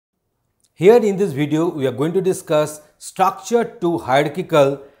Here in this video, we are going to discuss structure to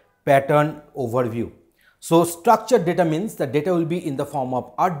hierarchical pattern overview. So structured data means the data will be in the form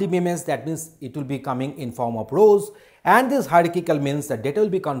of RDBMS, that means it will be coming in form of rows, and this hierarchical means the data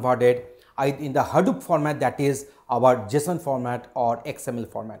will be converted in the Hadoop format, that is our JSON format or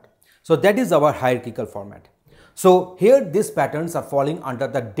XML format. So that is our hierarchical format. So here these patterns are falling under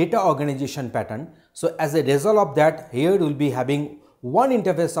the data organization pattern. So as a result of that, here we will be having one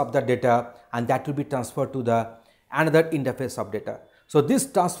interface of the data and that will be transferred to the another interface of data. So this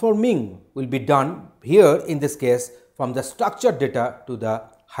transforming will be done here in this case from the structured data to the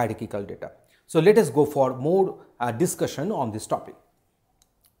hierarchical data. So let us go for more discussion on this topic.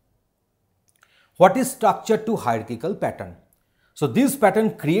 What is structure to hierarchical pattern? So this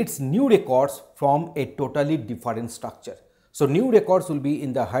pattern creates new records from a totally different structure. So new records will be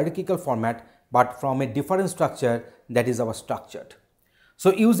in the hierarchical format but from a different structure, that is our structured.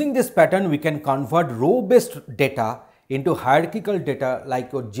 So using this pattern we can convert row based data into hierarchical data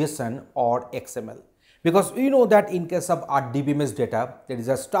like your JSON or XML. Because we know that in case of RDBMS data, there is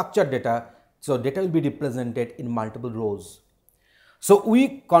a structured data, so data will be represented in multiple rows. So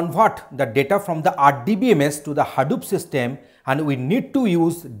we convert the data from the RDBMS to the Hadoop system and we need to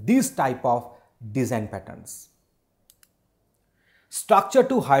use this type of design patterns. Structure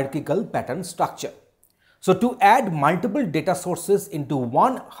to hierarchical pattern structure. So to add multiple data sources into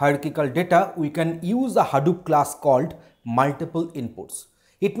one hierarchical data, we can use a Hadoop class called multiple inputs.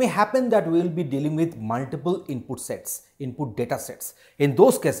 It may happen that we will be dealing with multiple input data sets. In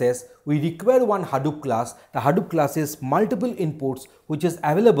those cases, we require one Hadoop class. The Hadoop class is multiple inputs which is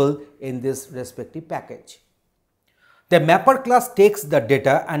available in this respective package. The mapper class takes the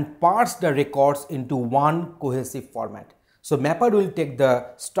data and parts the records into one cohesive format. So mapper will take the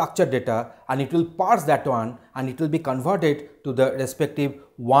structured data and it will parse that one and it will be converted to the respective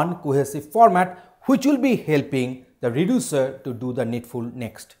one cohesive format, which will be helping the reducer to do the needful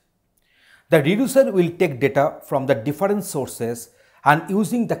next. The reducer will take data from the different sources and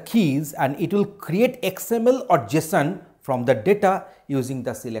using the keys, and it will create XML or JSON from the data using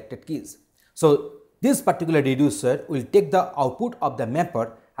the selected keys. So this particular reducer will take the output of the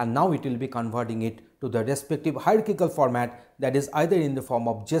mapper and now it will be converting it to the respective hierarchical format, that is either in the form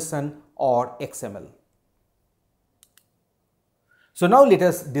of JSON or XML. So now let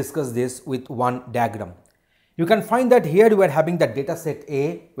us discuss this with one diagram. You can find that here we are having the data set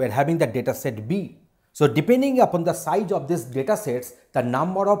A, we are having the data set B. So depending upon the size of these data sets, the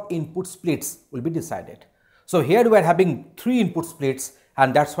number of input splits will be decided. So here we are having 3 input splits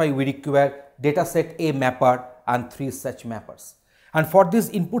and that's why we require data set A mapper and 3 such mappers. And for these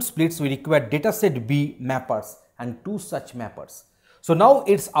input splits, we require data set B mappers and 2 such mappers. So now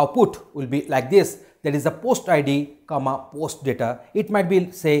its output will be like this. There is a post ID, comma, post data. It might be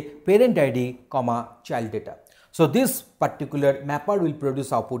say parent ID, comma, child data. So this particular mapper will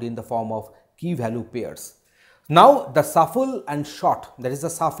produce output in the form of key value pairs. Now the shuffle and sort, that is the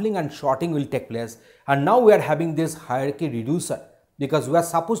shuffling and sorting will take place. And now we are having this hierarchy reducer because we are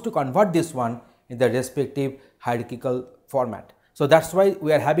supposed to convert this one in the respective hierarchical format. So that's why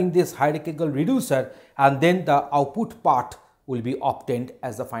we are having this hierarchical reducer and then the output part will be obtained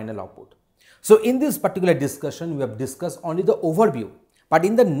as the final output. So in this particular discussion, we have discussed only the overview, but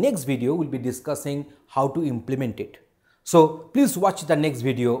in the next video, we will be discussing how to implement it. So please watch the next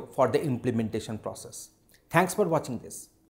video for the implementation process. Thanks for watching this.